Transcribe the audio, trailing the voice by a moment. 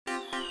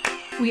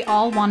We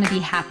all want to be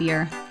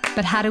happier,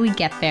 but how do we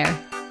get there?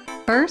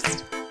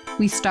 First,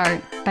 we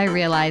start by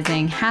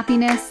realizing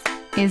happiness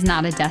is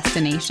not a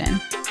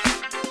destination.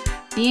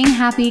 Being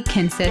happy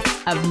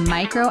consists of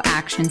micro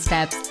action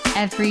steps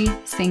every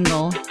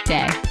single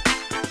day.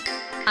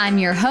 I'm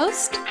your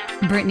host,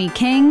 Brittany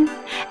King,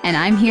 and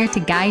I'm here to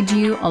guide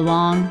you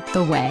along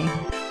the way.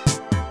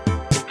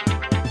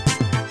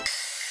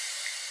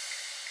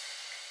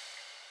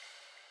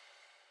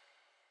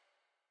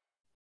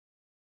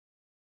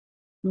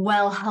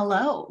 Well,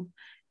 hello,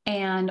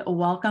 and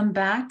welcome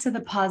back to the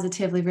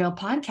Positively Real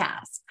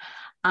podcast.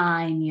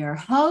 I'm your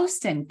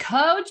host and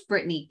coach,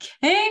 Brittany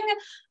King.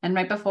 And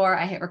right before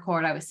I hit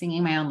record, I was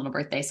singing my own little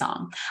birthday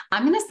song.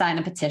 I'm going to sign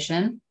a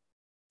petition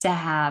to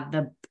have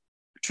the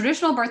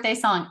traditional birthday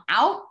song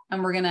out,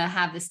 and we're going to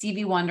have the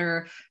Stevie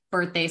Wonder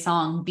birthday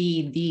song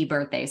be the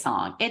birthday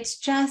song. It's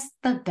just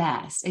the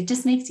best. It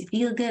just makes you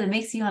feel good. It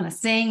makes you want to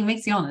sing, it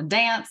makes you want to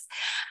dance.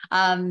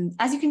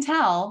 As you can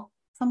tell,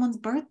 someone's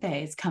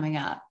birthday is coming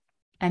up.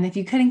 And if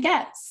you couldn't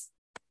guess,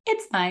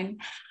 it's fine.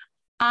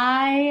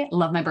 I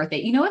love my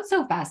birthday. You know what's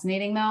so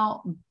fascinating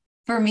though?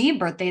 For me,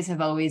 birthdays have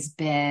always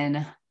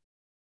been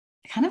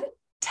kind of a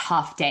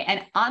tough day.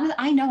 And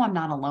I know I'm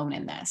not alone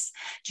in this.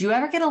 Do you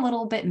ever get a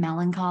little bit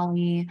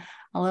melancholy,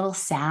 a little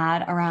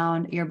sad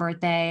around your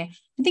birthday?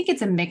 I think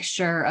it's a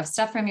mixture of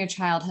stuff from your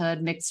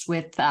childhood mixed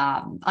with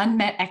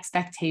unmet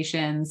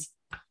expectations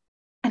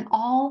and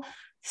all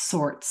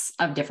sorts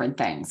of different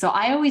things. So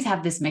I always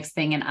have this mixed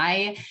thing. And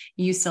I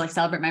used to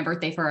celebrate my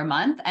birthday for a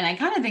month. And I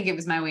kind of think it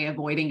was my way of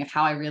avoiding of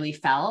how I really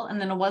felt.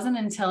 And then it wasn't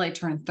until I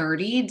turned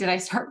 30 did I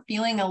start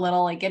feeling a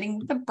little like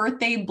getting the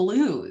birthday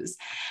blues.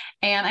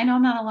 And I know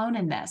I'm not alone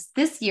in this.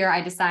 This year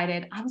I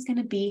decided I was going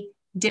to be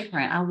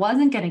different. I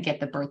wasn't going to get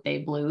the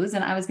birthday blues,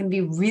 and I was going to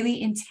be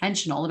really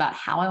intentional about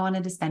how I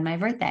wanted to spend my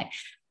birthday.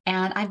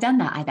 And I've done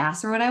that. I've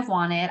asked for what I've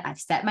wanted. I've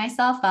set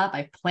myself up.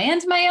 I've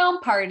planned my own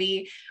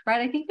party,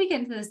 right? I think we get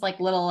into this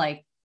little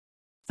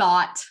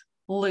thought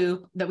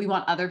loop that we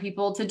want other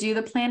people to do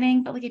the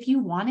planning, but if you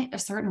want it a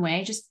certain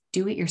way, just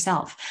do it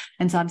yourself.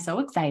 And so I'm so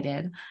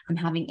excited. I'm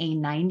having a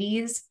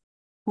 90s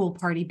pool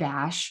party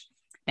bash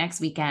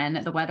next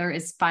weekend. The weather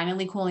is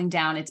finally cooling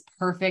down. It's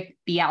perfect.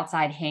 Be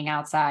outside, hang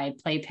outside,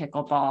 play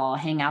pickleball,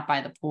 hang out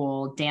by the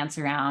pool, dance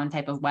around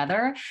type of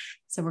weather.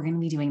 So we're going to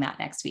be doing that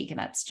next week. And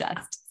that's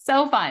just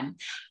so fun.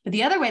 But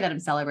the other way that I'm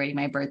celebrating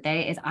my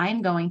birthday is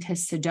I'm going to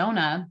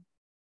Sedona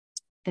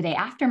the day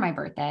after my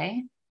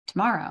birthday,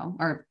 tomorrow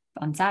or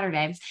on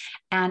Saturday.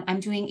 And I'm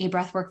doing a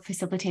breathwork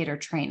facilitator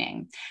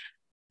training.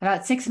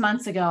 About 6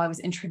 months ago, I was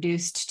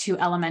introduced to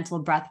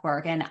elemental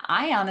breathwork, and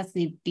I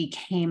honestly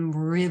became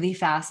really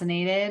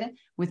fascinated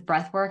with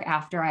breathwork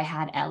after I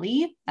had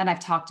Ellie. And I've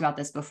talked about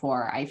this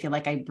before. I feel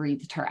like I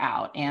breathed her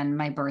out, and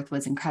my birth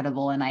was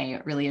incredible. And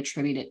I really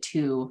attribute it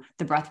to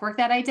the breathwork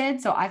that I did.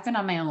 So I've been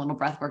on my own little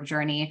breathwork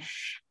journey.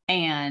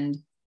 And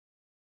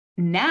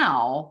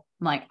now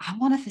I'm like, I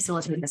want to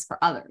facilitate this for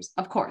others,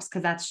 of course,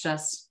 because that's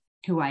just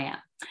who I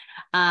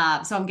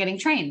am. So I'm getting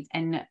trained,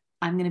 and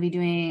I'm going to be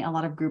doing a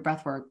lot of group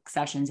breathwork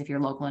sessions if you're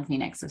local in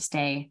Phoenix. So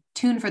stay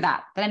tuned for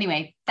that. But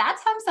anyway,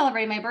 that's how I'm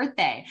celebrating my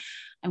birthday.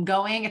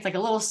 It's like a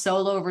little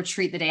solo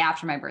retreat the day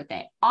after my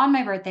birthday. On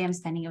my birthday, I'm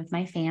spending it with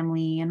my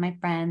family and my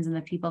friends and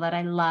the people that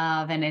I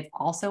love. And it's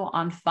also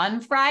on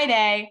Fun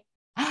Friday.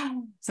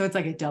 So it's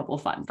like a double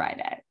Fun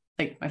Friday,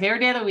 like my favorite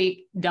day of the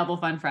week, double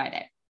Fun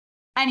Friday.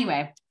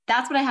 Anyway,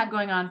 that's what I had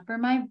going on for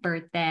my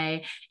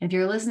birthday. If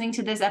you're listening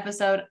to this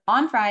episode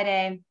on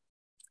Friday,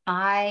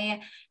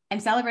 I'm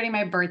celebrating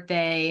my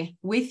birthday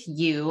with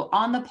you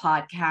on the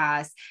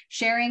podcast,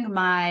 sharing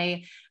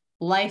my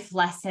life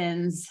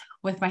lessons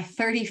with my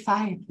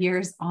 35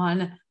 years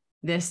on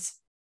this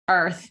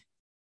earth.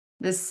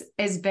 This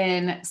has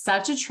been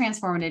such a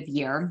transformative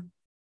year.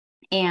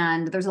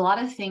 And there's a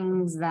lot of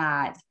things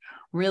that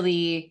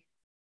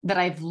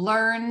I've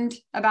learned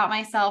about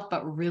myself,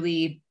 but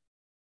really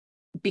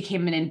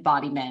became an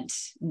embodiment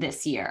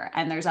this year.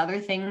 And there's other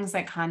things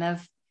that kind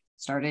of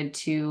started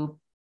to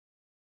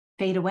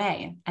fade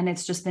away. And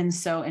it's just been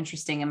so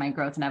interesting in my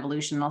growth and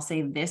evolution. And I'll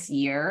say this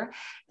year,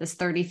 this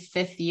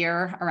 35th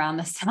year around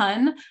the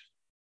sun,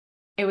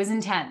 it was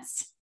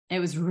intense. It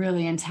was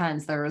really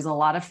intense. There was a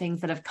lot of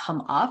things that have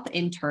come up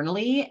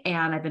internally,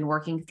 and I've been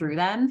working through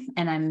them.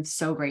 And I'm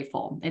so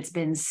grateful. It's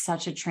been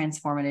such a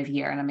transformative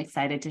year, and I'm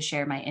excited to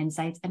share my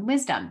insights and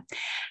wisdom.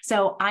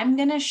 So I'm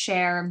going to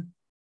share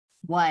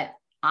what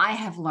I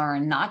have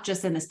learned, not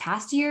just in this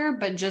past year,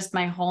 but just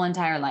my whole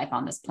entire life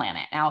on this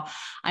planet. Now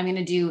I'm going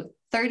to do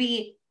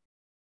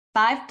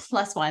 35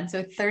 plus one,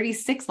 so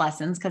 36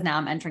 lessons, because now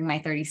I'm entering my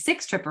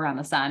 36th trip around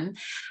the sun.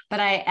 But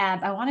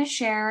I want to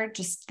share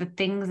just the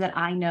things that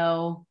I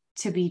know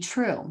to be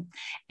true.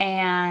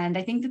 And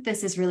I think that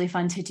this is really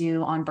fun to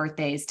do on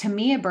birthdays. To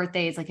me, a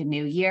birthday is like a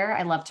new year.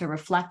 I love to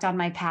reflect on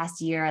my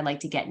past year. I like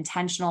to get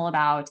intentional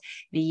about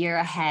the year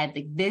ahead.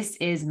 Like, this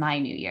is my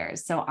New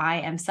Year's. So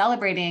I am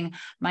celebrating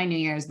my New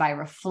Year's by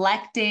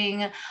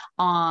reflecting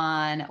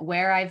on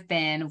where I've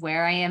been,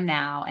 where I am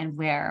now, and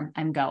where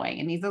I'm going.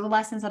 And these are the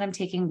lessons that I'm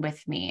taking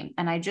with me.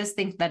 And I just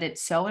think that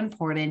it's so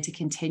important to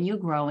continue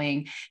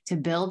growing, to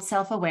build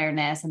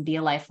self-awareness and be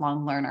a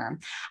lifelong learner.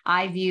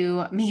 I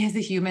view me as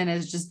a human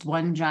as just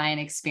one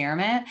giant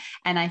experiment.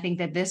 And I think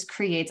that this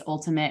creates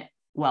ultimate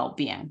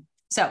well-being.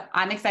 So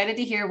I'm excited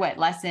to hear what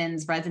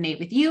lessons resonate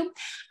with you.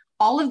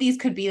 All of these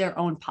could be their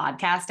own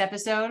podcast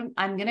episode.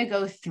 I'm going to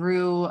go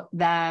through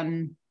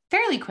them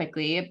fairly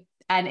quickly.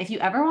 And if you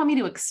ever want me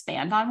to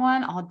expand on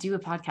one, I'll do a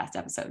podcast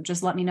episode.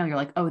 Just let me know. You're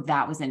like, oh,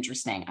 that was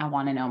interesting. I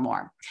want to know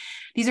more.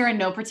 These are in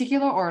no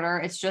particular order.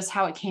 It's just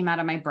how it came out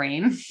of my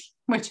brain,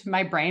 which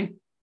my brain,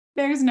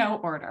 there's no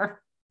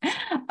order.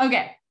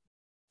 Okay.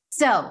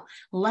 So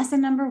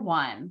lesson number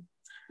 1,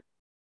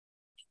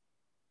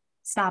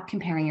 stop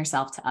comparing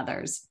yourself to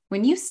others.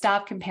 When you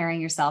stop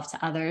comparing yourself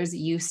to others,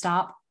 you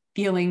stop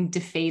feeling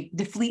defeated,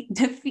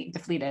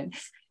 can't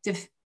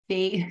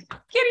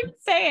even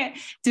say it,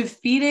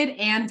 defeated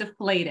and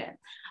deflated.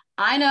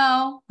 I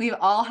know we've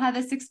all had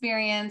this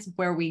experience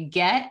where we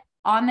get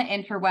on the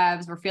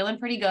interwebs, we're feeling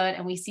pretty good,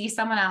 and we see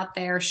someone out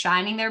there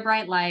shining their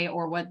bright light,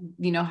 or what,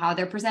 how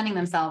they're presenting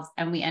themselves,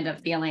 and we end up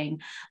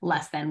feeling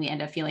less than, we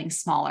end up feeling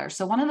smaller.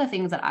 So one of the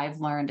things that I've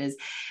learned is,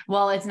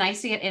 well, it's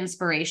nice to get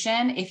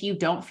inspiration. If you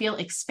don't feel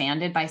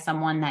expanded by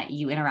someone that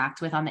you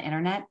interact with on the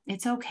internet,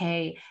 it's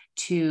okay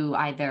to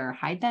either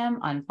hide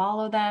them,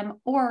 unfollow them,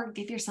 or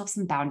give yourself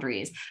some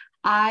boundaries.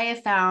 I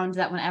have found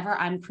that whenever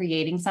I'm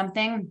creating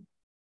something,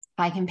 if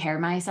I compare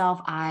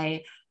myself,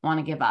 I want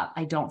to give up.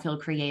 I don't feel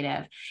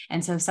creative.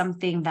 And so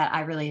something that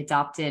I really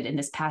adopted in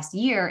this past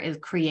year is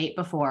create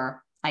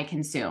before I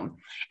consume.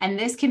 And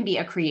this can be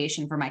a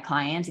creation for my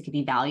clients. It could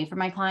be value for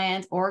my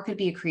clients, or it could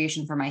be a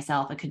creation for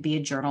myself. It could be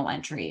a journal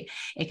entry.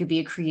 It could be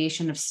a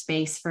creation of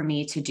space for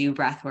me to do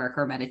breath work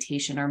or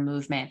meditation or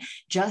movement,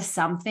 just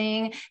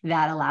something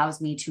that allows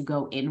me to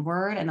go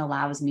inward and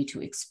allows me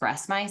to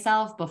express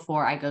myself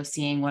before I go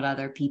seeing what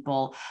other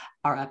people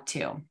are up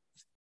to.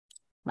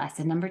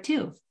 Lesson number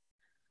 2,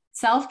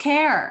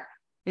 self-care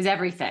is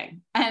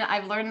everything. And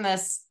I've learned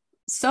this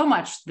so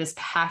much this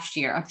past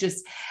year of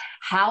just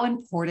how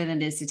important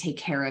it is to take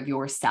care of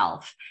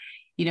yourself.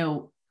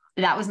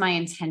 That was my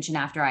intention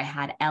after I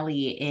had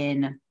Ellie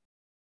in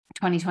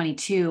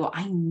 2022.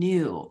 I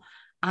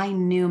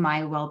knew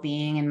my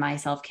well-being and my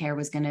self-care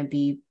was going to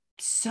be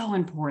so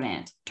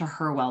important to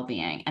her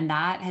well-being. And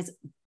that has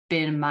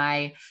been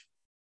my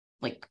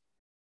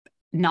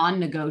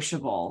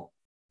non-negotiable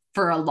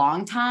for a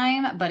long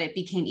time, but it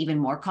became even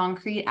more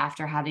concrete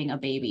after having a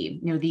baby.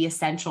 The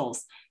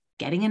essentials,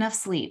 getting enough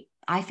sleep.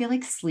 I feel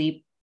like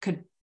sleep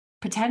could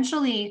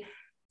potentially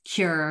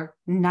cure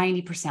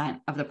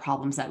 90% of the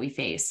problems that we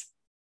face.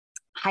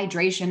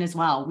 Hydration as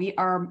well. We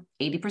are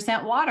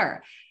 80%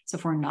 water. So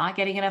if we're not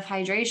getting enough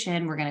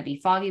hydration, we're going to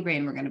be foggy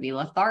brain, we're going to be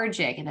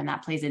lethargic, and then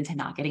that plays into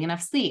not getting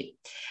enough sleep.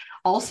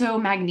 Also,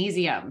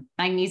 magnesium.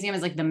 Magnesium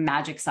is like the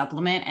magic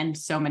supplement, and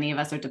so many of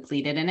us are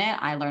depleted in it.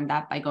 I learned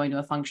that by going to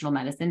a functional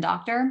medicine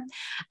doctor.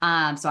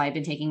 So I've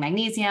been taking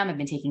magnesium, I've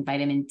been taking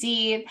vitamin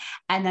D.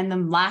 And then the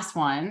last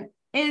one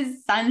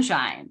is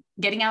sunshine,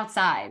 getting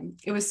outside.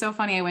 It was so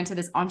funny. I went to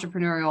this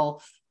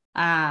entrepreneurial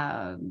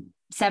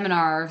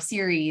seminar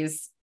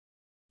series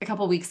a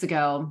couple of weeks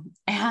ago,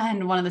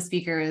 and one of the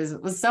speakers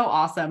was so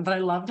awesome, but I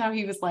loved how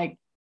he was like,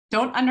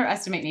 don't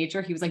underestimate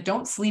nature. He was like,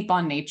 don't sleep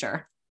on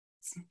nature.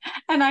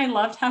 And I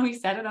loved how he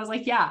said it. I was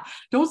like, yeah,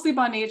 don't sleep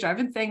on nature. I've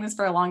been saying this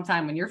for a long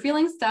time. When you're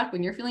feeling stuck,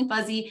 when you're feeling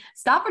fuzzy,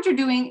 stop what you're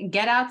doing,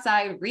 get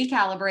outside,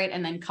 recalibrate,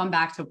 and then come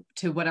back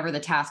to whatever the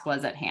task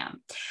was at hand.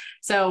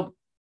 So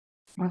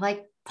we're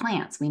like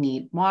plants. We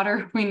need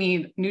water, we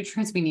need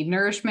nutrients, we need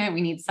nourishment,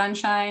 we need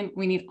sunshine,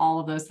 we need all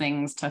of those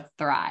things to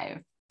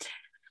thrive.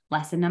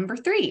 Lesson number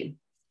 3,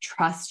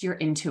 trust your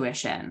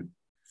intuition.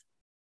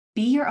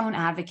 Be your own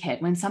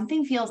advocate. When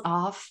something feels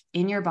off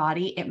in your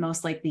body, it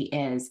most likely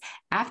is.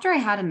 After I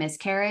had a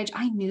miscarriage,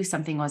 I knew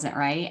something wasn't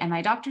right, and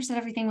my doctor said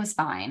everything was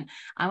fine.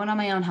 I went on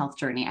my own health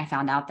journey. I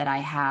found out that I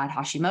had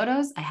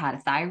Hashimoto's, I had a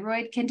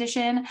thyroid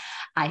condition.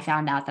 I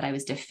found out that I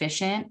was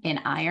deficient in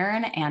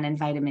iron and in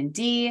vitamin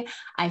D.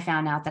 I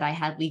found out that I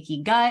had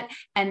leaky gut.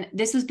 And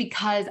this was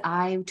because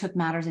I took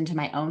matters into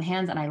my own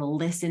hands and I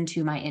listened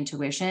to my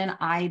intuition.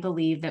 I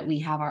believe that we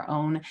have our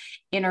own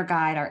inner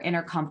guide, our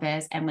inner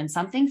compass. And when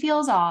something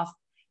feels off,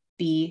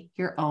 be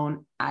your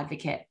own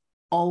advocate.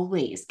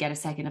 Always get a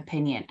second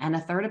opinion and a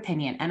third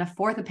opinion and a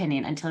fourth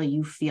opinion until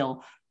you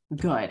feel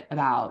good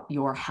about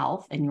your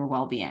health and your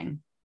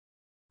well-being.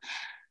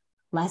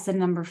 Lesson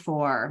number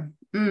 4,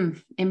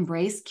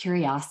 embrace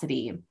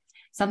curiosity.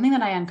 something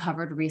that I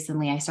uncovered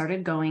recently. I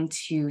started going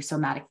to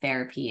somatic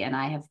therapy, and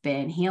I have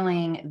been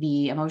healing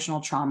the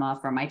emotional trauma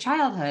from my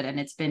childhood, and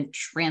it's been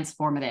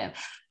transformative.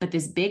 But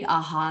this big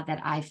aha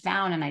that I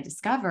found and I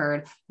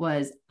discovered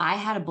was I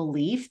had a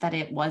belief that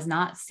it was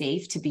not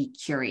safe to be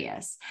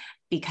curious,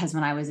 because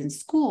when I was in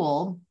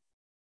school,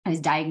 I was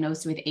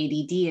diagnosed with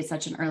ADD at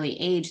such an early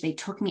age. They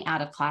took me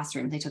out of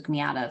classrooms. They took me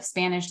out of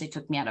Spanish. They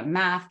took me out of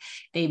math.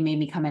 They made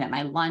me come in at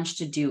my lunch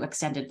to do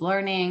extended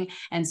learning.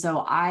 And so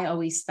I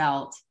always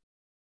felt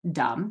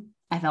dumb.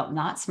 I felt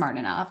not smart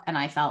enough. And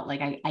I felt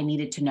like I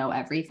needed to know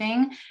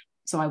everything.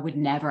 So I would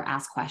never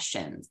ask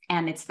questions.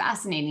 And it's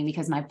fascinating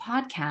because my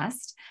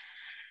podcast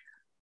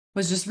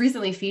was just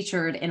recently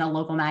featured in a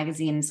local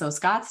magazine, So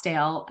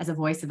Scottsdale, as a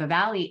voice of the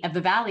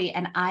valley.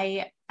 And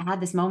I had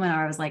this moment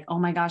where I was like, oh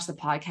my gosh, the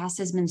podcast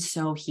has been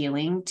so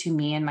healing to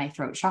me and my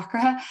throat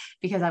chakra,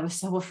 because I was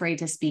so afraid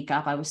to speak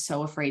up. I was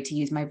so afraid to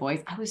use my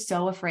voice. I was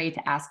so afraid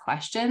to ask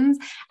questions.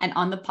 And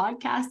on the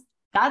podcast,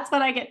 that's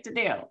what I get to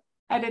do.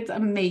 And it's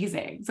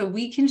amazing. So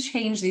we can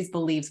change these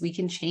beliefs. We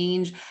can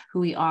change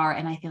who we are.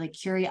 And I feel like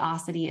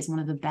curiosity is one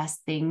of the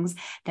best things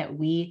that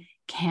we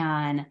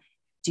can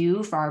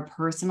do for our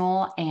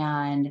personal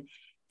and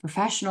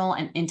professional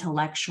and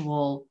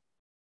intellectual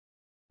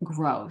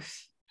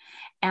growth.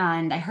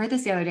 And I heard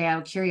this the other day,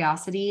 how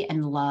curiosity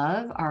and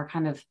love are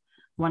kind of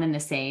one and the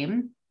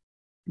same,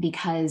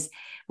 because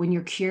when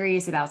you're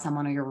curious about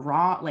someone, or you're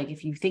wrong, like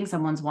if you think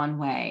someone's one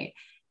way,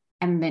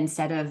 and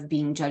instead of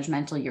being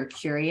judgmental, you're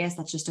curious,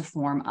 that's just a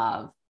form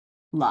of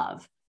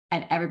love.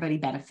 And everybody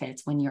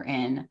benefits when you're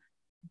in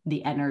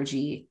the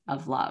energy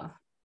of love.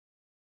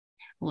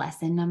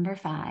 Lesson number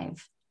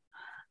 5.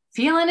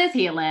 Feeling is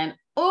healing.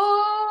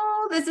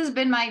 Oh, this has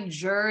been my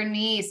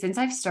journey since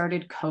I've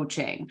started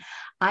coaching.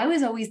 I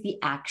was always the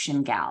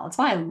action gal. That's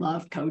why I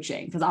love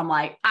coaching, because I'm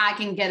like, I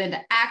can get into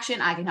action.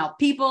 I can help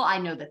people. I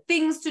know the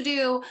things to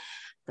do.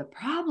 The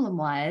problem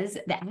was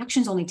the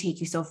actions only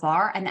take you so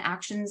far, and the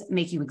actions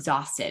make you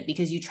exhausted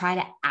because you try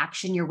to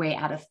action your way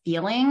out of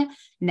feeling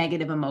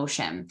negative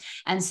emotion.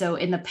 And so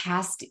in the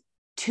past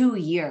 2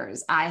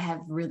 years, I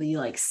have really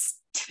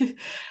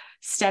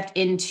stepped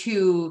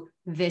into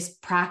this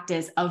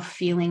practice of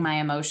feeling my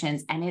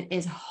emotions. And it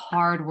is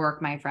hard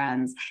work, my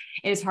friends.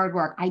 It is hard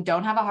work. I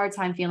don't have a hard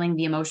time feeling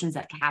the emotions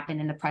that happen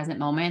in the present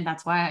moment.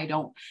 That's why I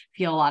don't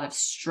feel a lot of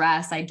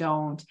stress. I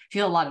don't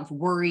feel a lot of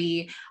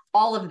worry,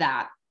 all of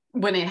that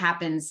when it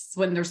happens,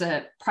 when there's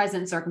a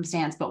present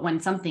circumstance. But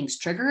when something's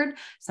triggered,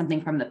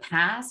 something from the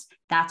past,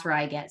 that's where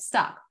I get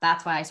stuck.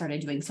 That's why I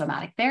started doing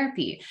somatic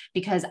therapy,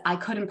 because I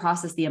couldn't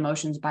process the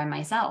emotions by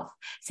myself.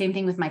 Same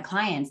thing with my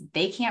clients.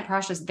 They can't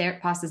process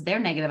their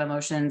negative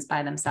emotions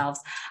by themselves.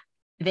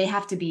 They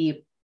have to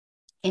be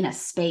in a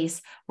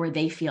space where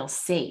they feel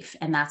safe.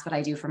 And that's what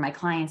I do for my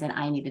clients. And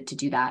I needed to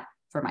do that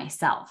for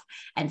myself.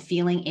 And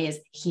feeling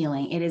is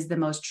healing. It is the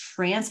most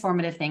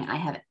transformative thing I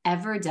have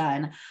ever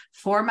done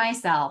for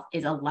myself,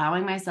 is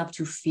allowing myself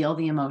to feel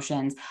the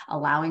emotions,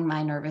 allowing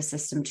my nervous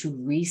system to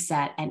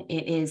reset. And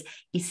it is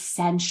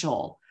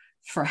essential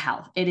for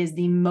health. It is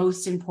the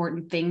most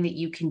important thing that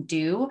you can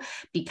do,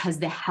 because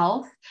the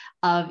health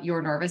of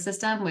your nervous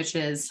system, which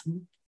is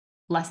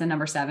lesson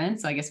number 7,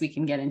 so I guess we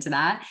can get into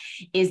that,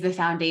 is the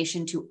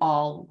foundation to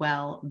all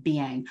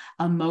well-being.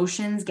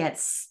 Emotions get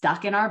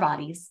stuck in our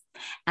bodies,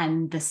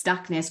 and the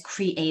stuckness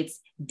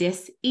creates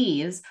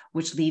dis-ease,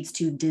 which leads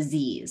to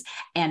disease.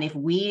 And if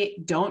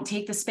we don't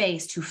take the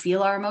space to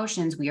feel our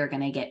emotions, we are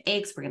going to get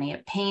aches, we're going to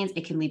get pains.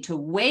 It can lead to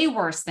way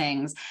worse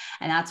things.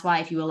 And that's why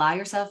if you allow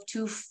yourself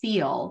to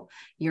feel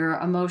your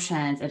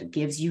emotions, it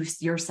gives you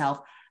yourself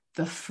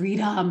the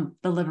freedom,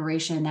 the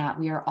liberation that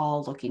we are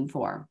all looking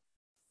for.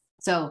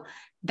 So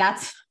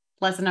that's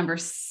lesson number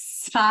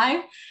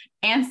 5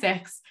 and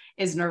 6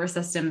 is nervous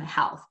system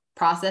health,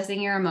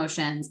 processing your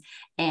emotions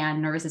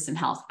and nervous system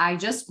health. I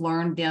just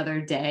learned the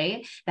other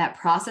day that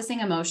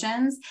processing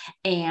emotions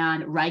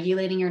and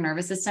regulating your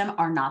nervous system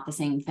are not the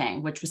same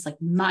thing, which was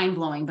like mind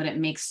blowing, but it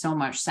makes so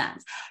much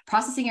sense.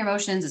 Processing your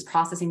emotions is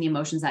processing the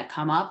emotions that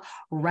come up.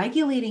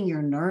 Regulating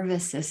your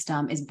nervous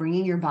system is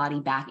bringing your body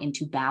back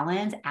into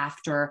balance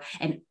after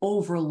an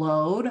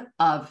overload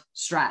of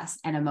stress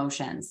and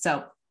emotions.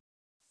 So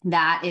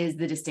that is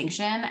the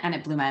distinction. And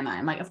it blew my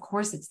mind. Like, of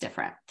course it's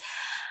different.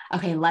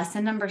 Okay.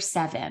 Lesson number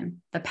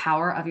 7, the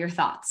power of your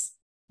thoughts.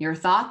 Your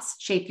thoughts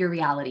shape your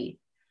reality.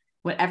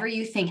 Whatever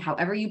you think,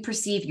 however you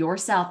perceive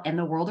yourself and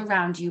the world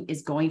around you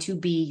is going to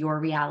be your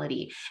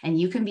reality.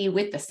 And you can be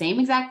with the same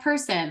exact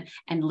person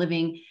and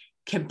living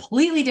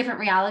completely different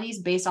realities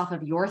based off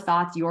of your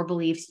thoughts, your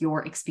beliefs,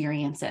 your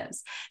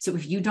experiences. So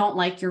if you don't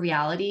like your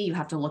reality, you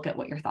have to look at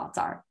what your thoughts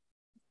are.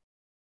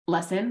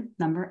 Lesson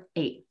number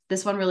 8.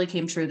 This one really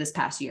came true this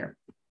past year.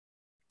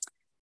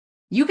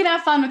 You can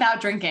have fun without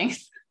drinking.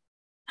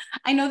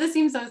 I know this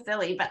seems so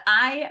silly, but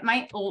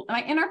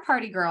my inner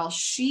party girl,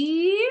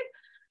 she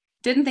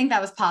didn't think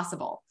that was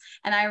possible.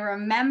 And I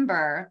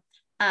remember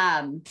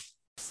after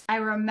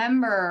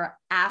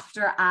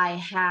I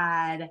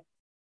had,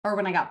 or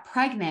when I got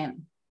pregnant,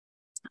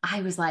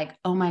 I was like,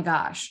 oh my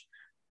gosh,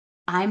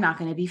 I'm not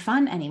going to be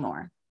fun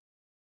anymore.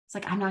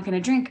 It's like, I'm not going to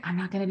drink. I'm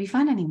not going to be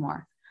fun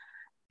anymore.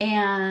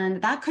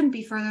 And that couldn't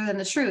be further than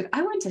the truth.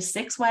 I went to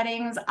 6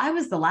 weddings. I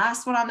was the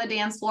last one on the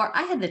dance floor.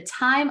 I had the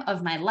time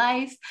of my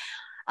life.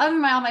 All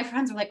my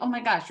friends were like, oh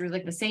my gosh, you're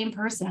like the same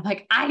person. I'm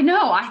like, I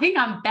know, I think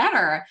I'm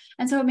better.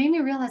 And so it made me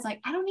realize like,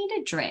 I don't need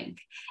to drink.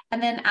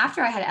 And then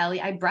after I had Ellie,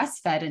 I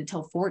breastfed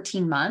until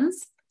 14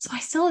 months. So I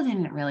still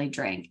didn't really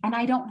drink, and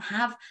I don't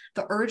have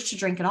the urge to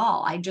drink at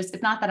all.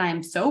 It's not that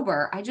I'm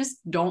sober. I just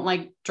don't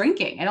like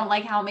drinking. I don't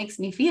like how it makes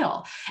me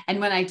feel.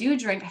 And when I do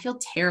drink, I feel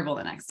terrible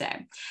the next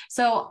day.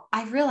 So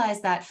I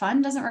realized that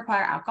fun doesn't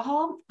require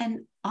alcohol.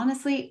 And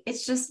honestly,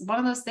 it's just one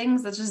of those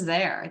things that's just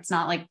there. It's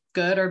not like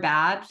good or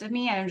bad to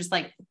me. I'm just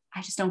like,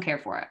 I just don't care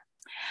for it.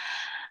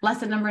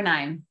 Lesson number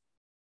 9.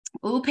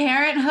 Ooh,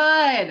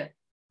 parenthood.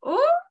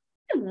 Ooh,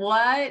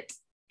 what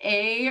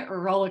a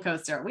roller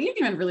coaster. We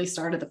haven't even really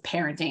started the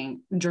parenting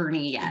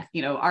journey yet.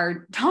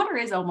 Our daughter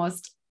is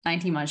almost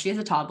 19 months. She is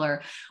a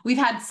toddler. We've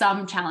had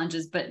some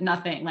challenges, but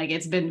nothing like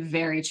it's been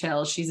very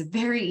chill. She's a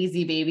very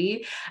easy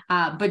baby.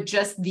 But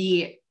just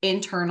the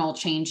internal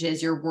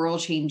changes, your world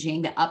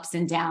changing, the ups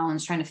and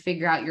downs, trying to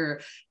figure out your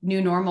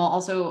new normal,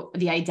 also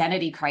the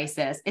identity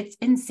crisis. It's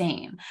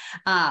insane.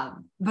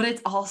 But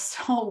it's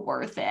also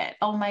worth it.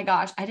 Oh my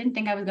gosh. I didn't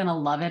think I was going to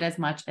love it as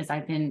much as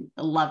I've been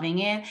loving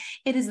it.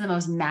 It is the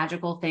most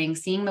magical thing,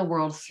 seeing the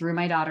world through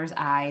my daughter's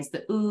eyes,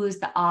 the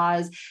oohs, the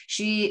ahs.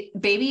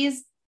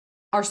 Babies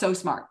are so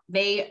smart.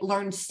 They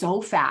learn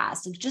so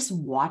fast. Just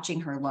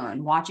watching her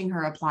learn, watching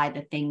her apply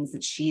the things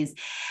that she's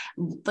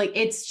like,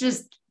 it's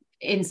just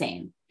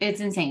insane. It's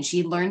insane.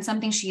 She learns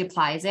something, she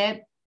applies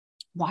it.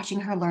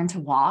 Watching her learn to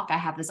walk. I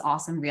have this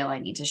awesome reel. I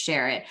need to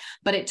share it,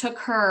 but it took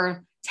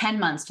her 10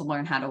 months to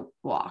learn how to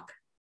walk.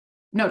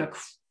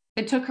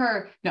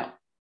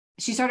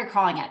 She started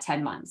crawling at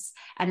 10 months,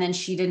 and then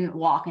she didn't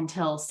walk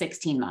until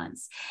 16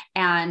 months.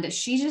 And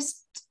she just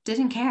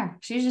didn't care.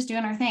 She was just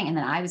doing her thing. And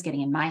then I was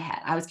getting in my head.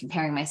 I was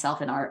comparing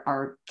myself in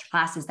our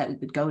classes that we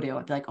would go to.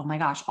 I'd be like, oh my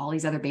gosh, all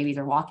these other babies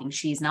are walking.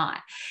 She's not.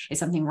 Is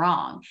something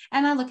wrong?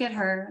 And I look at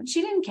her.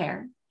 She didn't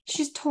care.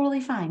 She's totally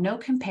fine. No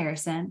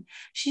comparison.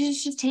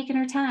 She's just taking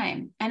her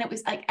time. And it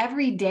was like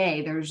every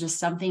day there was just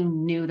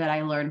something new that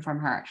I learned from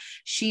her.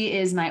 She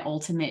is my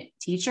ultimate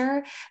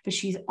teacher, but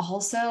she's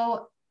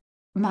also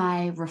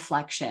my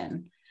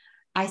reflection.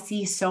 I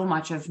see so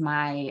much of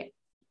my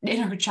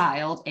inner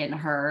child in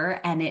her,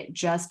 and it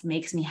just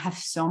makes me have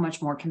so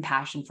much more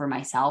compassion for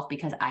myself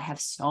because I have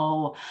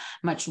so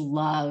much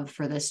love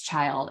for this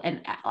child.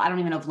 And I don't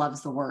even know if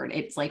love's the word.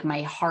 It's like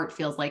my heart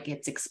feels like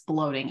it's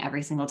exploding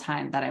every single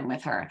time that I'm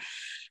with her.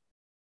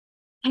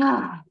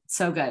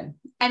 So good.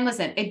 And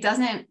listen,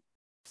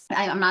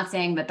 I'm not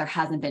saying that there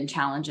hasn't been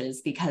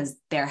challenges, because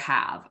there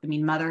have. I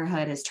mean,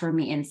 motherhood has turned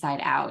me inside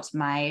out.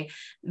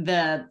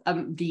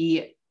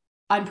 The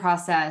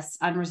unprocessed,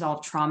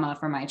 unresolved trauma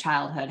from my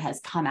childhood has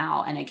come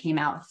out, and it came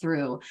out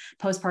through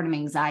postpartum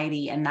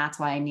anxiety. And that's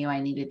why I knew I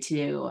needed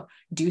to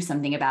do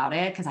something about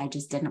it, because I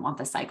just didn't want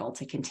the cycle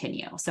to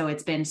continue. So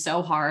it's been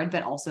so hard,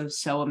 but also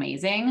so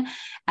amazing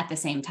at the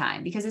same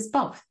time, because it's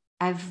both.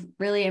 I've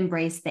really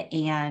embraced the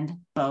and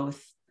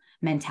both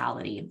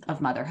mentality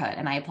of motherhood,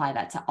 and I apply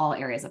that to all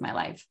areas of my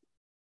life.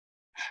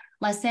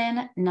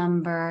 Lesson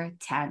number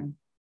 10,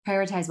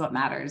 prioritize what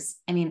matters.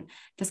 I mean,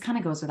 this kind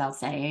of goes without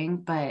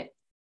saying, but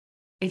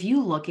if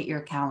you look at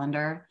your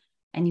calendar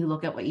and you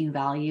look at what you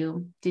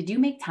value, did you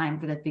make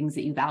time for the things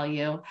that you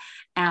value?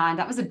 And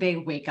that was a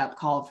big wake-up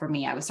call for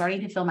me. I was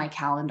starting to fill my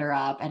calendar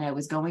up, and I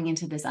was going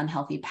into this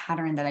unhealthy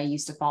pattern that I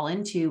used to fall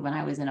into when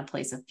I was in a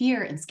place of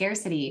fear and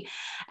scarcity.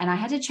 And I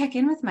had to check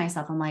in with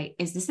myself. I'm like,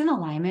 is this in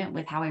alignment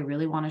with how I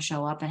really want to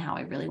show up and how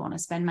I really want to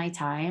spend my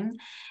time?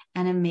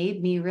 And it made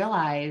me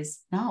realize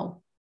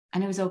no,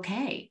 and it was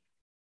okay.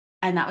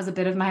 And that was a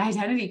bit of my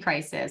identity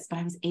crisis, but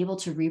I was able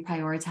to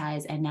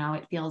reprioritize. And now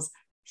it feels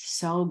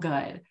so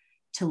good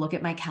to look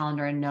at my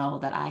calendar and know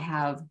that I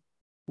have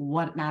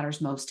what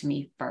matters most to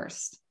me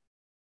first.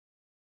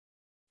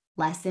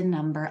 Lesson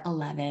number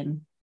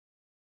 11,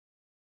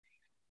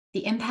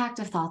 the impact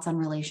of thoughts on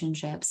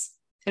relationships.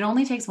 It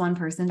only takes one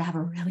person to have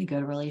a really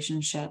good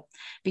relationship,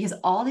 because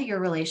all that your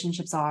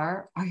relationships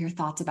are your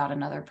thoughts about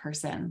another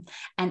person.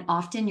 And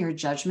often your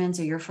judgments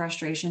or your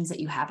frustrations that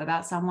you have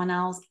about someone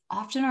else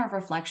often are a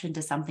reflection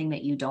to something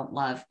that you don't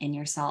love in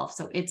yourself.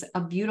 So it's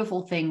a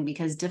beautiful thing,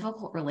 because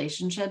difficult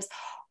relationships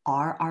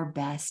are our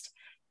best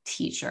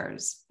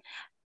teachers.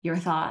 Your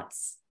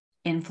thoughts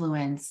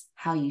influence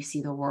how you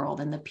see the world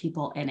and the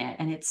people in it.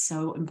 And it's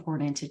so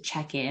important to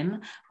check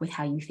in with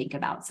how you think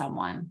about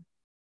someone.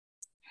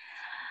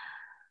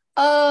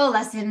 Oh,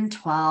 lesson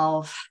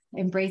 12,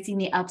 embracing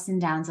the ups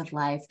and downs of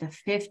life, the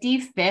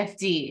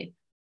 50-50.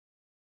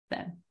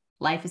 Then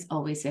life is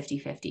always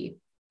 50-50.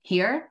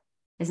 Here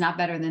is not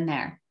better than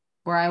there.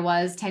 Where I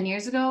was 10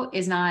 years ago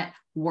is not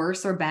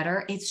worse or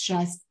better. It's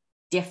just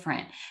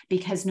different,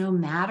 because no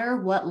matter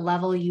what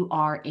level you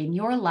are in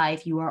your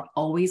life, you are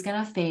always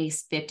going to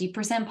face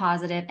 50%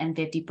 positive and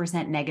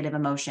 50% negative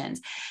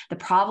emotions. The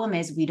problem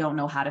is we don't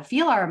know how to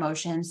feel our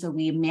emotions. So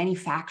we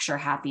manufacture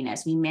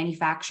happiness. We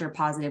manufacture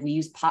positive. We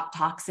use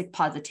toxic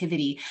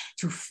positivity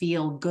to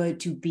feel good,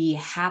 to be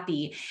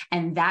happy.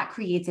 And that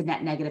creates a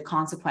net negative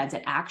consequence.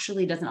 It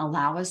actually doesn't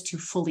allow us to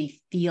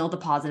fully feel the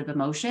positive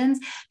emotions,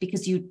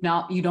 because you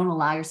don't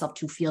allow yourself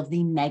to feel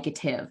the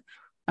negative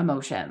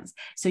emotions.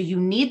 So you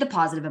need the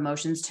positive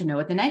emotions to know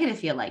what the negative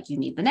feel like. You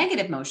need the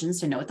negative emotions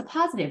to know what the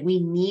positive. We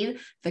need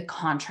the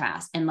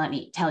contrast. And let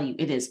me tell you,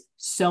 it is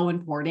so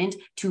important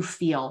to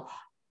feel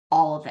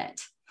all of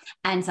it.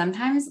 And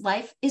sometimes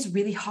life is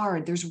really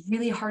hard. There's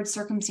really hard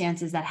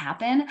circumstances that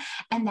happen.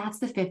 And that's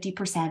the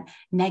 50%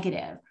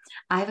 negative.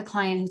 I have a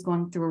client who's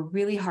going through a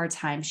really hard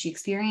time. She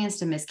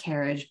experienced a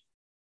miscarriage,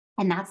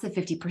 and that's the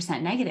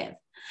 50% negative.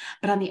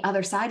 But on the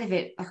other side of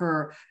it,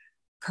 her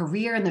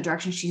career and the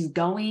direction she's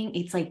going,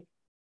 it's like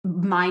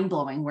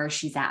mind-blowing where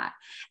she's at.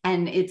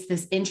 And it's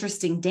this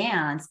interesting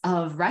dance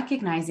of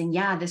recognizing,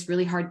 yeah, this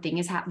really hard thing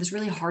is this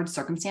really hard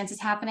circumstance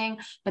is happening,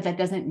 but that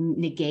doesn't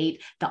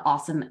negate the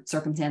awesome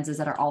circumstances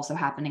that are also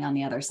happening on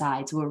the other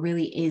side. So it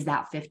really is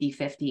that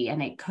 50-50,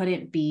 and it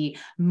couldn't be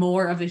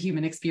more of a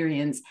human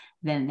experience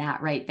than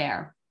that right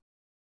there.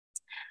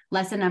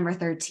 Lesson number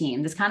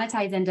 13. This kind of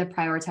ties into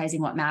prioritizing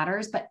what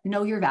matters, but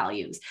know your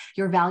values.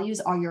 Your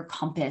values are your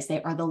compass.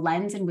 They are the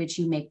lens in which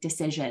you make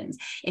decisions.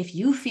 If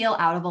you feel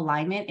out of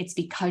alignment, it's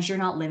because you're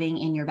not living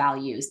in your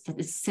values. It's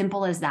as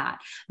simple as that.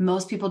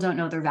 Most people don't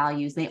know their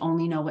values. They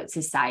only know what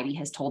society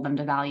has told them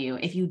to value.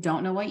 If you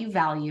don't know what you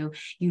value,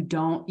 you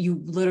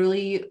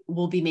literally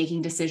will be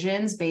making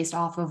decisions based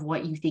off of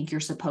what you think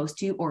you're supposed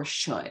to or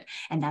should,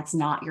 and that's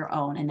not your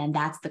own. And then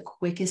that's the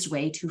quickest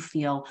way to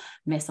feel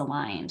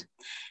misaligned.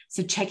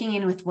 So checking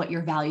in with what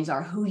your values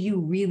are, who you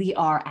really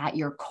are at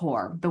your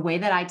core. The way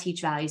that I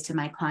teach values to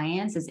my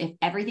clients is if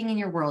everything in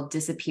your world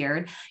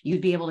disappeared, you'd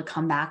be able to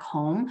come back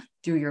home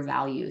through your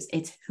values.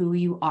 It's who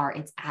you are.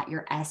 It's at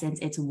your essence.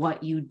 It's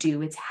what you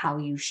do. It's how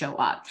you show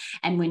up.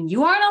 And when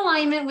you are in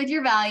alignment with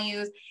your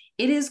values,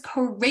 it is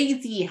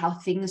crazy how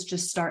things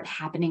just start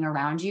happening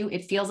around you.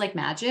 It feels like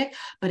magic,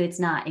 but it's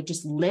not. It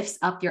just lifts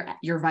up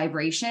your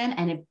vibration,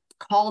 and it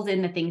calls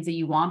in the things that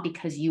you want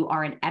because you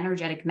are an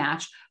energetic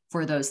match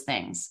for those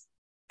things.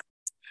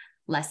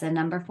 Lesson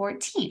number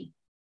 14,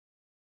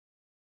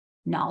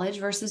 knowledge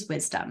versus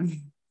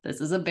wisdom.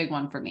 This is a big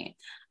one for me.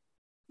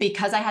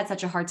 Because I had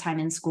such a hard time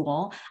in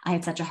school, I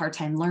had such a hard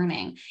time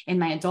learning. In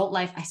my adult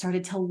life, I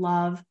started to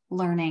love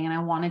learning and I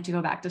wanted to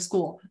go back to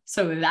school.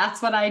 So that's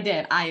what I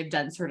did. I have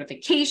done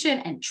certification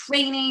and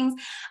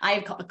trainings. I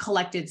have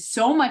collected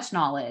so much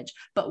knowledge,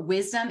 but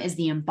wisdom is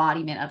the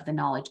embodiment of the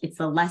knowledge. It's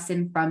the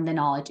lesson from the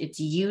knowledge. It's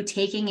you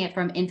taking it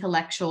from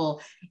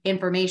intellectual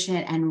information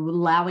and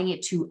allowing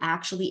it to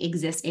actually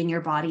exist in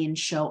your body and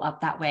show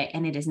up that way.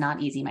 And it is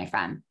not easy, my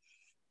friend.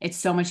 It's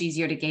so much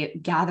easier to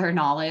gather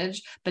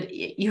knowledge, but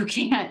you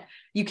can't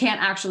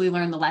actually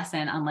learn the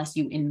lesson unless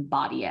you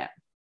embody it.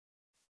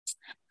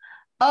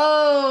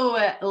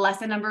 Oh,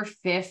 lesson number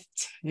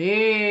 15.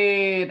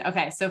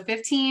 Okay, so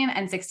 15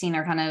 and 16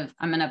 are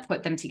I'm going to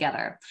put them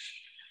together.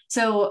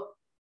 So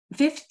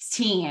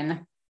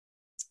 15,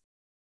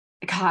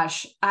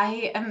 gosh,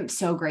 I am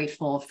so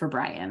grateful for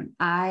Brian.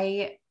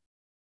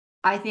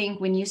 I think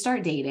when you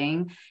start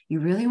dating, you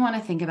really want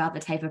to think about the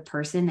type of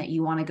person that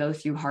you want to go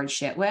through hard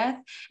shit with,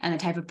 and the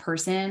type of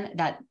partner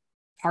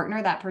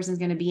that person's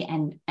going to be,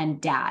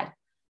 and dad,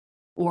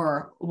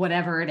 or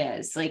whatever it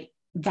is. Like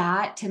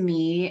that to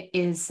me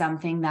is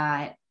something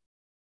that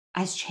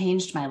has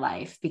changed my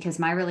life, because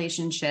my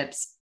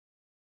relationships,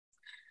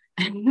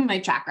 my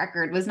track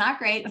record was not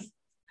great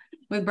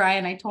with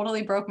Brian. I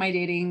totally broke my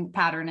dating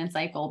pattern and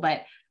cycle,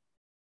 but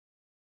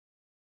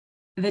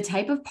the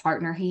type of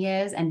partner he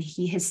is, and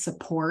his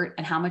support,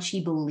 and how much he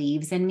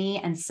believes in me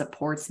and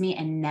supports me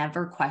and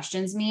never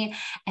questions me.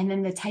 And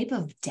then the type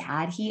of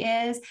dad he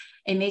is,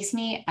 it makes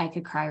me, I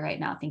could cry right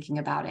now thinking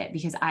about it,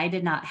 because I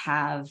did not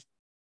have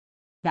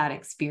that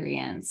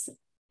experience.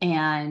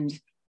 And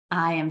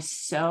I am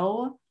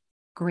so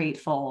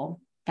grateful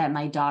that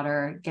my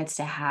daughter gets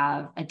to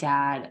have a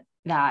dad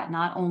that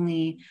not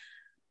only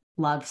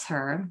loves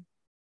her,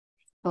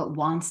 but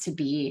wants to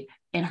be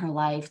in her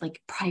life,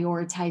 like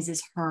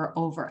prioritizes her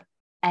over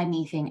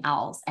anything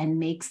else, and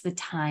makes the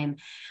time.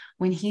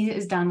 When he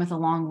is done with a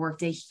long work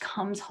day, he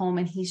comes home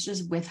and he's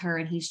just with her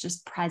and he's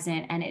just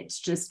present. And it's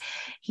just,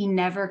 he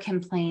never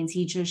complains.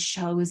 He just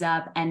shows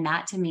up. And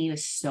that to me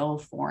is so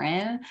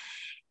foreign.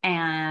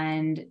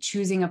 And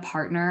choosing a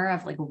partner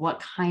of like what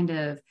kind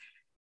of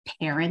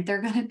parent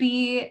they're going to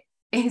be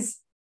is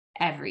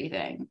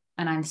everything.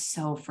 And I'm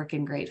so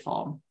freaking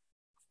grateful.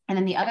 And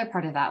then the other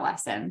part of that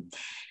lesson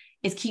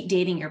is keep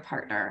dating your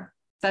partner,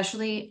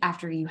 especially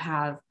after you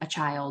have a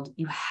child.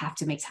 You have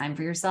to make time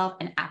for yourself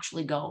and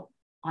actually go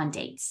on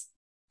dates.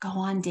 Go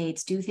on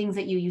dates, do things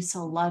that you used to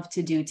love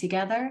to do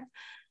together,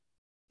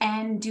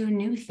 and do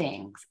new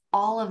things.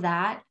 All of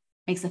that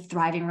makes a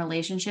thriving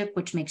relationship,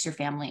 which makes your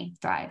family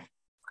thrive.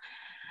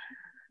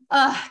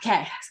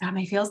 Okay. Got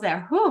my feels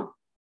there. Whew.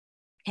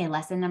 Okay.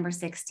 Lesson number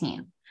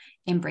 16,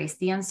 embrace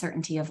the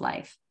uncertainty of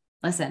life.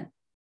 Listen,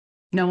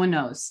 no one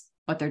knows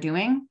what they're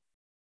doing,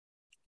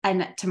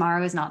 and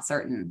tomorrow is not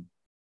certain.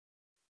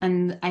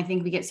 And I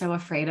think we get so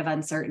afraid of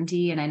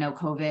uncertainty. And I know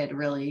COVID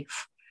really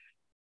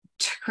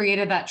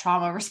created that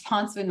trauma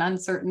response in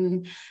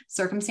uncertain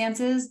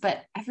circumstances,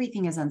 but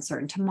everything is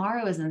uncertain.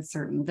 Tomorrow is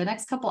uncertain. The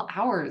next couple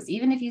hours,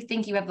 even if you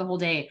think you have the whole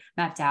day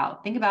mapped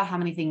out, think about how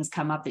many things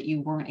come up that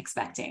you weren't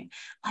expecting.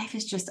 Life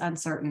is just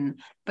uncertain.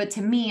 But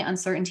to me,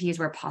 uncertainty is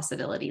where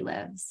possibility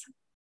lives.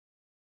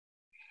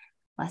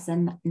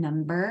 Lesson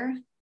number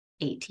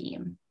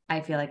 18. I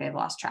feel like I've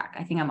lost track.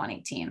 I think I'm on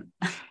 18.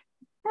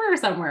 We're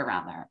somewhere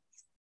around there.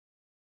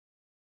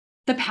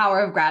 The power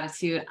of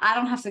gratitude. I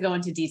don't have to go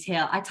into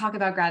detail. I talk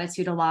about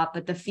gratitude a lot,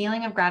 but the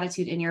feeling of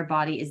gratitude in your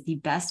body is the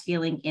best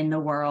feeling in the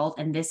world.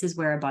 And this is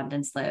where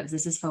abundance lives.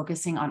 This is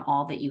focusing on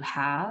all that you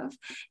have,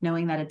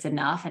 knowing that it's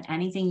enough. And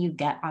anything you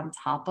get on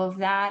top of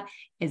that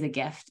is a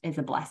gift, is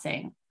a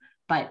blessing.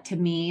 But to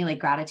me, like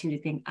gratitude,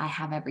 I think I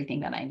have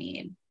everything that I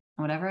need.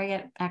 Whatever I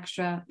get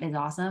extra is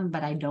awesome,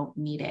 but I don't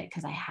need it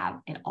because I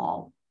have it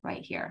all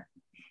right here.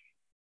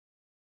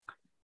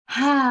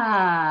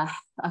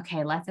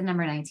 Okay, lesson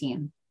number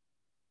 19.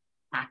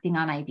 Acting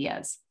on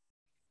ideas.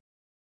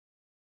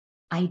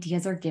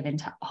 Ideas are given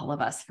to all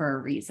of us for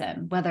a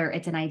reason, whether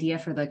it's an idea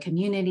for the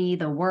community,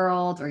 the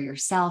world, or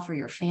yourself or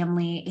your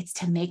family. It's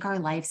to make our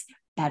lives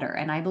better.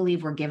 And I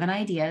believe we're given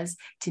ideas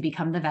to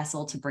become the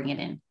vessel to bring it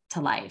into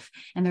life.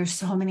 And there's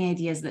so many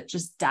ideas that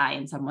just die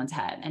in someone's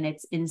head, and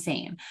it's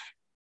insane.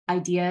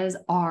 Ideas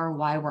are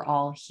why we're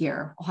all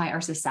here, why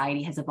our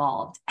society has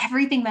evolved.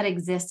 Everything that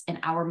exists in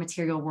our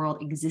material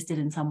world existed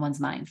in someone's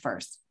mind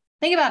first.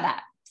 Think about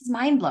that. It's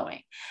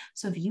mind-blowing.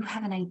 So if you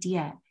have an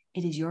idea,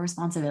 it is your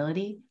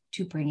responsibility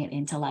to bring it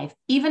into life.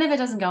 Even if it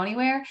doesn't go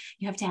anywhere,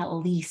 you have to at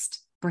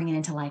least bring it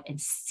into life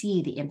and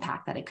see the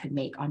impact that it could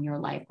make on your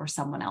life or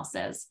someone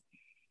else's.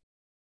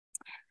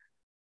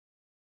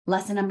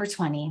 Lesson number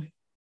 20,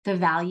 the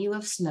value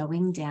of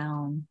slowing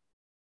down.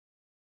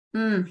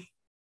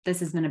 This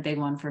has been a big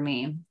one for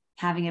me.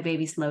 Having a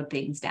baby slowed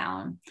things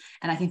down.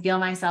 And I can feel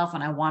myself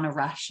when I want to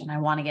rush and I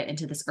want to get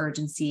into this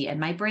urgency. And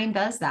my brain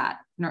does that.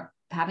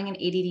 Having an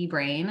ADD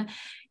brain,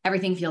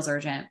 everything feels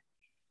urgent.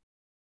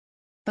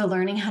 But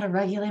learning how to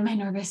regulate my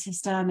nervous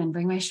system and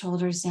bring my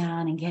shoulders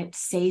down and get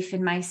safe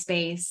in my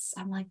space,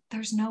 I'm like,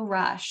 there's no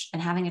rush.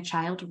 And having a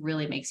child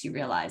really makes you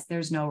realize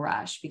there's no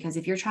rush, because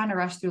if you're trying to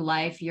rush through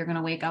life, you're going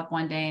to wake up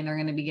one day and they're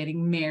going to be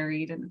getting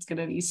married and it's going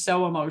to be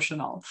so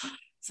emotional.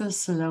 So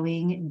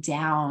slowing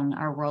down,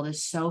 our world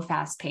is so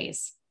fast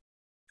paced.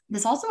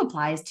 This also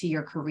applies to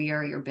your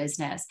career, your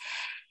business.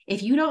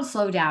 If you don't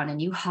slow down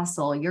and you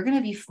hustle, you're going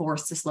to be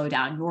forced to slow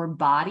down. Your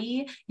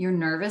body, your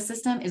nervous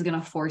system is going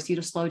to force you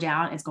to slow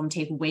down. It's going to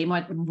take way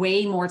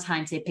more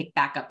time to pick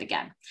back up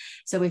again.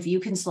 So if you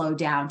can slow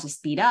down to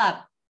speed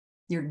up,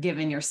 you're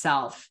setting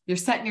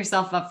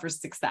yourself up for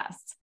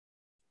success.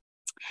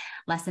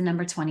 Lesson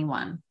number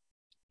 21.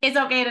 It's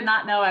okay to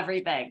not know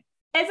everything.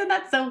 Isn't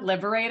that so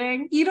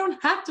liberating? You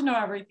don't have to know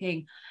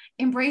everything.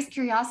 Embrace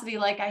curiosity,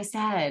 like I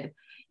said.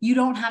 You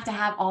don't have to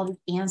have all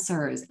the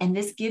answers. And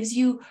this gives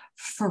you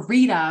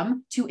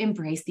freedom to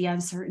embrace the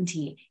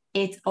uncertainty.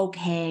 It's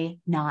okay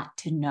not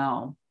to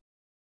know.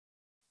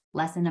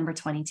 Lesson number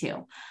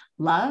 22.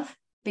 Love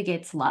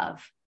begets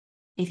love.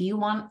 If you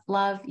want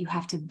love, you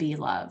have to be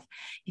love.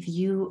 If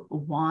you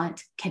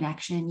want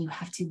connection, you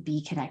have to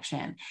be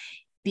connection.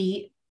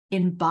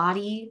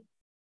 Embody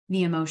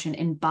the emotion,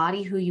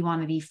 embody who you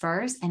want to be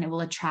first, and it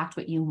will attract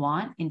what you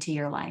want into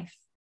your life.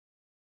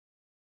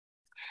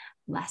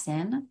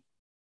 Lesson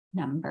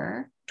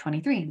number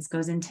 23. This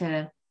goes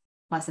into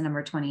lesson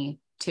number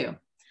 22.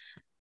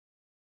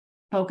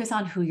 Focus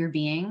on who you're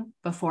being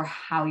before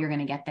how you're going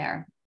to get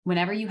there.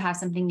 Whenever you have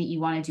something that you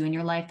want to do in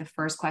your life, the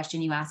first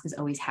question you ask is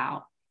always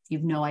how. You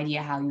have no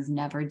idea how. You've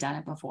never done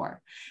it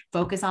before.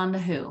 Focus on the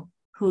who.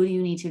 Who do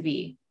you need to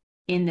be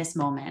in this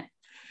moment?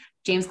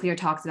 James Clear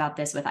talks about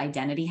this with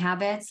identity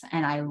habits,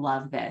 and I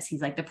love this.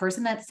 He's like, the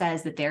person that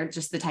says that they're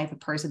just the type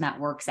of person that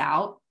works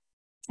out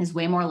is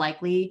way more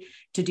likely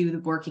to do the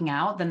working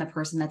out than the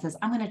person that says,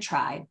 I'm going to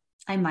try.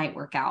 I might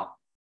work out.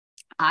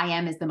 I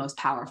am is the most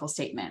powerful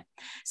statement.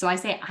 So I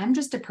say, I'm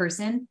just a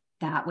person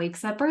that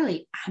wakes up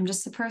early. I'm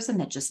just a person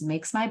that just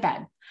makes my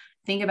bed.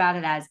 Think about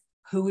it as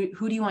who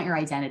do you want your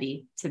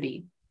identity to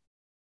be?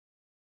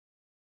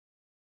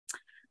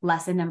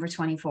 Lesson number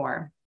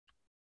 24.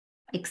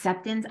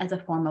 Acceptance as a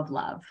form of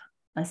love.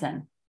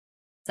 Listen,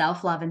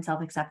 self-love and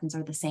self-acceptance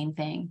are the same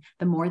thing.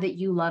 The more that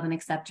you love and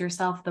accept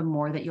yourself, the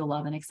more that you'll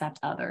love and accept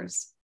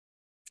others.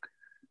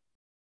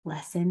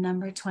 Lesson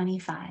number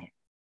 25.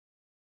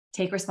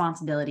 Take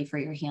responsibility for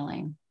your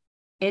healing.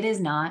 It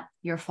is not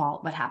your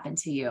fault what happened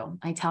to you.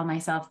 I tell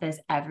myself this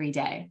every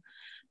day,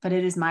 but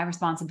it is my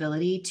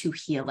responsibility to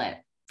heal it.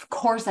 Of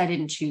course, I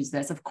didn't choose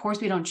this. Of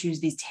course, we don't choose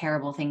these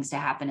terrible things to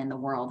happen in the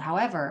world.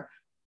 However,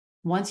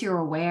 once you're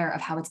aware of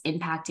how it's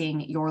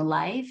impacting your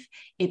life,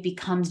 it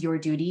becomes your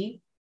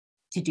duty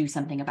to do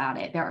something about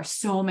it. There are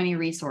so many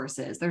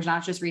resources. There's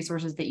not just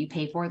resources that you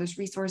pay for, there's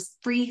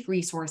free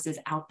resources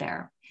out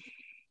there.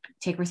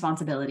 Take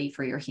responsibility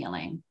for your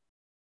healing.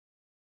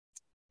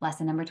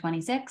 Lesson number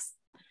 26,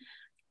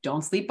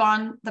 don't sleep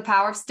on the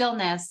power of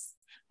stillness.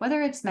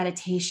 Whether it's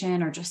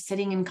meditation or just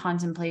sitting in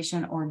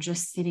contemplation or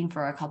just sitting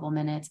for a couple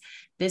minutes,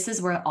 this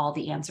is where all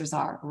the answers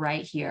are,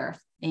 right here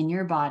in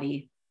your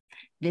body.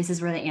 This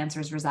is where the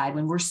answers reside.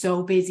 When we're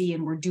so busy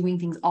and we're doing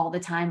things all the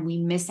time, we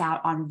miss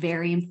out on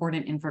very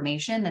important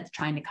information that's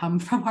trying to come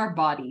from our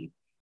body.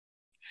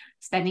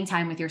 Spending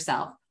time with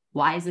yourself.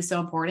 Why is this so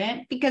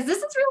important? Because this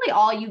is really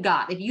all you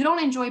got. If you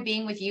don't enjoy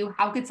being with you,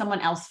 how could someone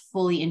else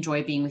fully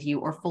enjoy being with you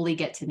or fully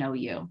get to know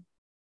you?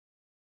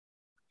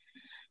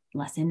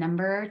 Lesson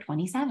number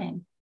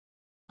 27,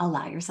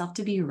 allow yourself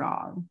to be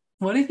wrong.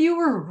 What if you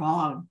were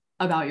wrong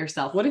about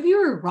yourself? What if you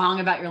were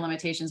wrong about your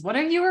limitations? What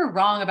if you were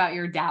wrong about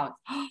your doubts?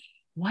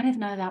 What if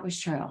none of that was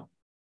true?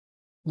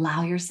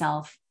 Allow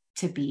yourself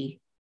to be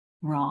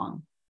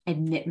wrong.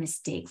 Admit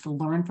mistakes,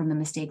 learn from the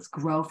mistakes,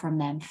 grow from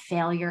them.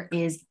 Failure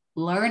is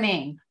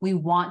learning. We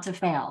want to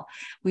fail.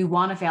 We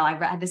want to fail. I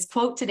read this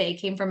quote today,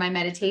 came from my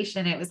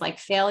meditation. It was like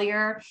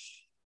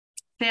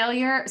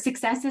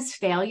success is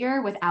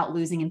failure without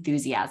losing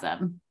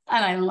enthusiasm.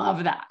 And I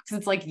love that because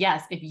it's like,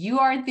 yes, if you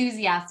are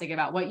enthusiastic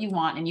about what you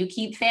want and you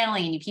keep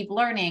failing and you keep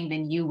learning,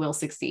 then you will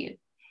succeed.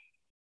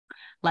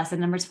 Lesson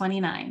number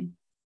 29,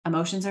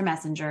 emotions are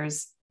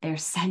messengers. They're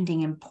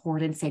sending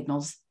important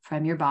signals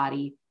from your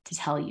body to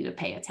tell you to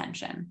pay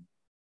attention.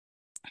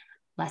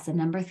 Lesson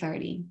number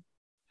 30,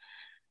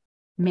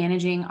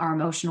 managing our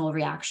emotional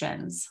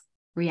reactions.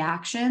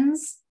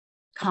 Reactions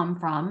come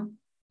from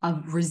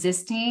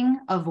resisting,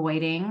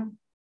 avoiding,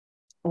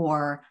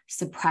 or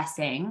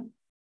suppressing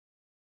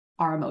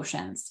our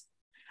emotions.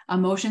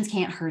 Emotions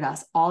can't hurt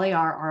us. All they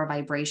are a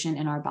vibration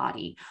in our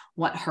body.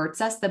 What hurts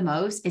us the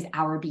most is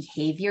our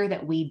behavior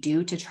that we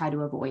do to try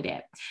to avoid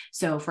it.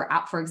 So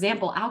for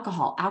example,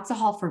 alcohol.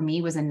 Alcohol for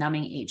me was a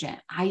numbing agent.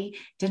 I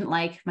didn't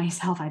like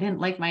myself. I didn't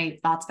like my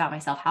thoughts about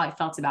myself, how I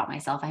felt about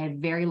myself. I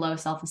had very low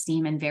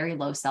self-esteem and very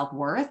low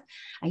self-worth.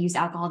 I used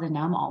alcohol to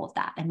numb all of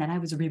that. And then I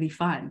was really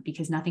fun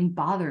because nothing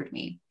bothered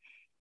me.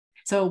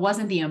 So it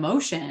wasn't the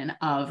emotion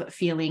of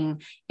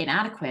feeling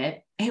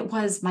inadequate. It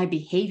was my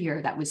behavior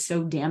that was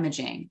so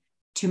damaging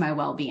to my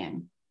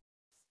well-being.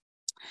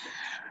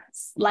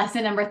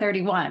 Lesson number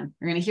 31.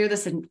 You're going to hear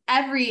this in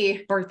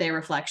every birthday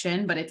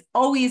reflection, but it's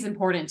always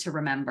important to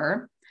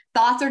remember.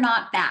 Thoughts are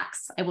not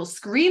facts. I will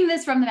scream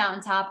this from the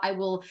mountaintop. I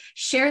will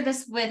share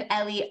this with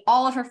Ellie,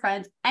 all of her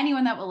friends,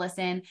 anyone that will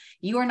listen.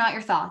 You are not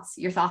your thoughts.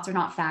 Your thoughts are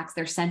not facts.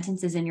 They're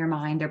sentences in your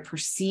mind. They're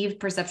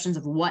perceived perceptions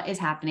of what is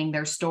happening.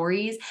 They're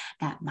stories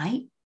that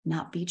might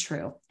not be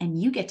true,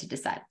 and you get to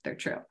decide if they're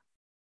true.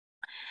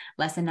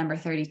 Lesson number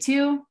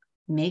 32.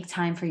 Make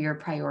time for your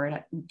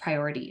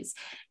priorities.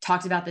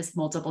 Talked about this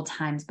multiple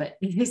times, but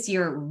this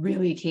year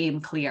really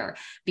came clear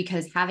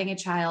because having a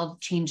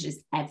child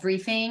changes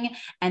everything.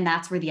 And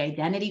that's where the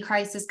identity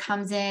crisis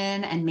comes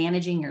in, and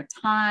managing your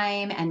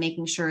time and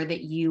making sure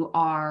that you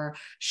are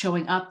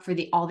showing up for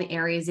all the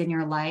areas in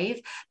your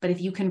life. But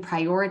if you can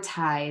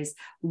prioritize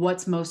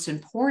what's most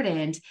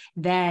important,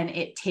 then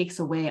it takes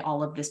away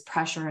all of this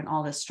pressure and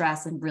all the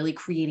stress and really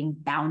creating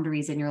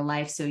boundaries in your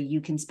life so you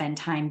can spend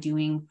time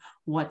doing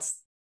what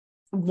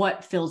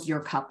fills your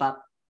cup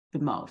up the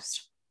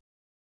most.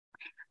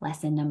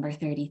 Lesson number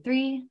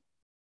 33,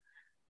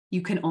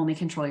 you can only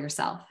control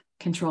yourself.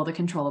 Control the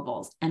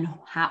controllables. And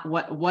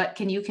what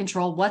can you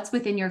control? What's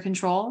within your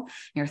control?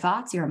 Your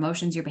thoughts, your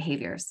emotions, your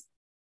behaviors.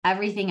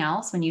 Everything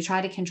else, when you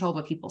try to control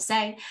what people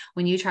say,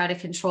 when you try to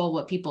control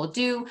what people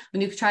do,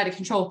 when you try to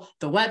control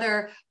the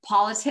weather,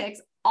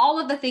 politics, all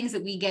of the things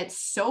that we get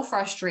so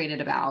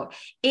frustrated about,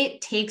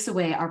 it takes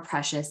away our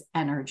precious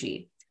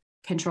energy.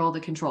 Control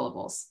the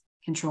controllables.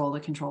 Control the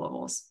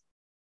controllables.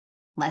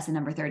 Lesson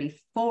number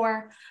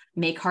 34,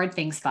 make hard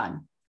things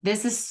fun.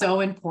 This is so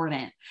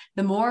important.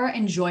 The more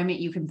enjoyment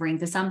you can bring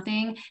to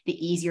something,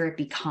 the easier it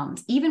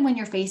becomes. Even when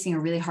you're facing a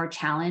really hard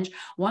challenge,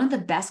 one of the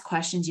best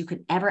questions you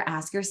could ever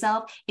ask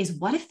yourself is,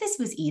 what if this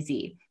was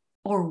easy?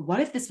 Or what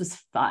if this was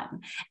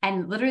fun?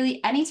 And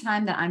literally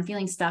anytime that I'm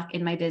feeling stuck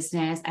in my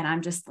business and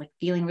I'm just like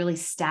feeling really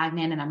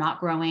stagnant and I'm not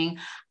growing,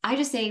 I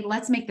just say,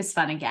 let's make this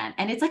fun again.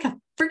 And it's like a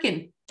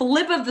freaking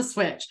flip of the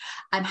switch.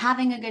 I'm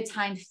having a good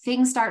time.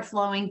 Things start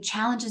flowing.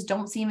 Challenges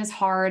don't seem as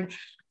hard.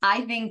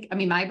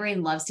 My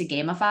brain loves to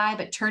gamify,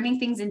 but turning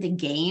things into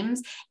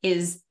games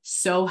is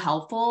so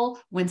helpful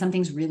when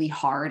something's really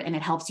hard, and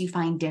it helps you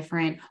find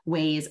different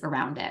ways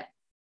around it.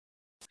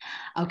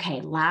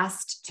 Okay,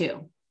 last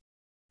two.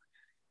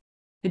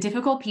 The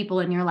difficult people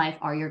in your life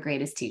are your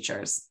greatest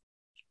teachers.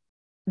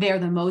 They're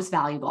the most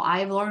valuable.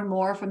 I've learned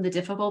more from the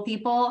difficult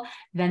people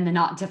than the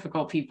not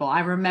difficult people.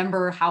 I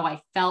remember how I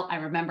felt. I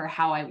remember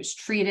how I was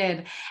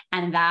treated.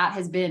 And that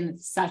has been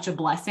such a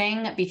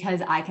blessing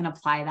because I can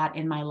apply that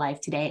in my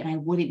life today. And I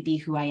wouldn't be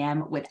who I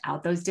am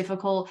without those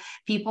difficult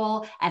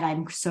people. And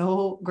I'm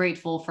so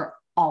grateful for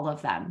all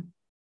of them.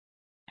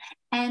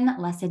 And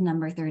lesson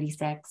number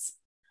 36,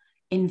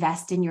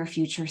 invest in your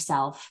future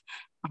self.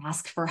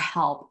 ask for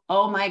help.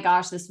 Oh my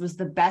gosh, this was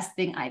the best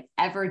thing I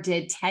ever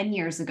did 10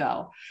 years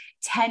ago.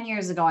 10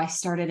 years ago, I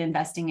started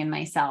investing in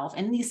myself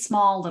in these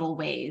small little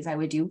ways. I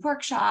would do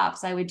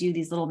workshops, I would do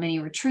these little mini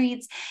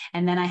retreats,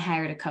 and then I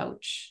hired a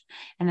coach,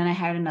 and then I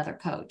hired another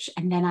coach,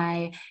 and then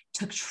I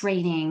took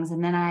trainings,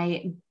 and then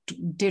I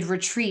did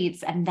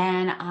retreats, and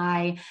then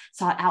I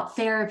sought out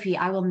therapy.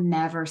 I will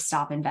never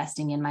stop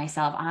investing in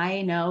myself.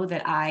 I know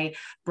that I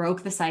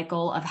broke the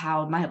cycle of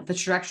how the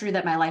trajectory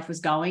that my life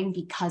was going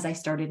because I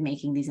started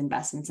making these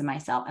investments in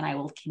myself, and I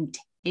will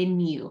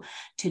continue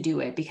to do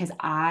it because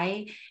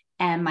I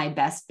am my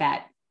best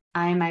bet.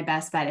 I am my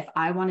best bet. If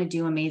I want to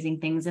do amazing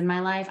things in my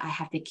life, I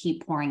have to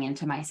keep pouring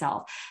into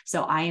myself.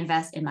 So I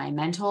invest in my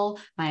mental,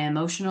 my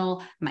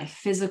emotional, my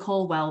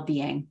physical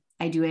well-being.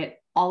 I do it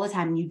all the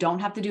time. And you don't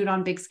have to do it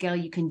on big scale.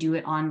 You can do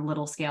it on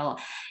little scale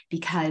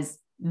because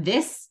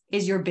this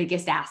is your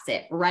biggest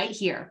asset right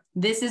here.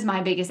 This is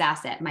my biggest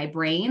asset. My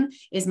brain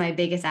is my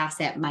biggest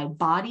asset. My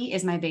body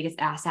is my biggest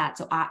asset.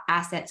 So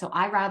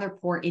I rather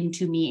pour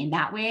into me in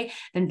that way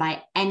than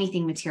buy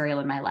anything material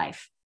in my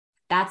life.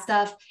 That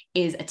stuff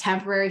is a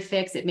temporary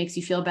fix. It makes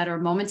you feel better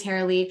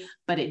momentarily,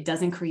 but it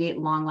doesn't create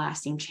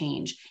long-lasting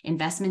change.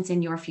 Investments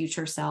in your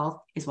future self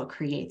is what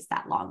creates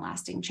that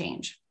long-lasting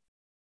change.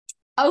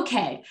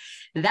 Okay,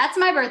 that's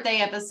my birthday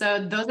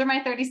episode. Those are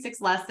my 36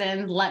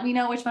 lessons. Let me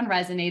know which one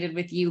resonated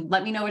with you.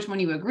 Let me know which one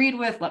you agreed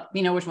with. Let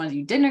me know which ones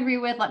you didn't agree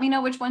with. Let me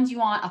know which ones you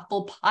want a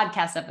full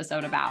podcast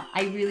episode about.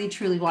 I really,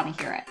 truly want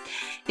to hear it.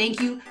 Thank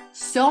you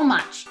so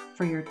much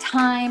for your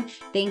time.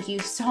 Thank you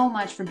so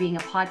much for being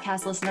a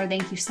podcast listener.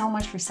 Thank you so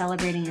much for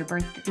celebrating our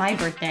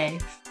birthday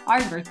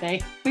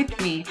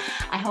with me.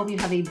 I hope you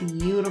have a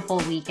beautiful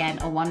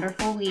weekend, a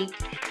wonderful week.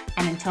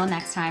 And until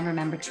next time,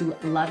 remember to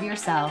love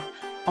yourself,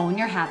 own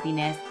your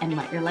happiness, and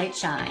let your light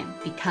shine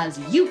because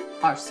you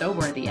are so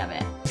worthy of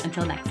it.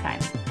 Until next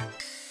time.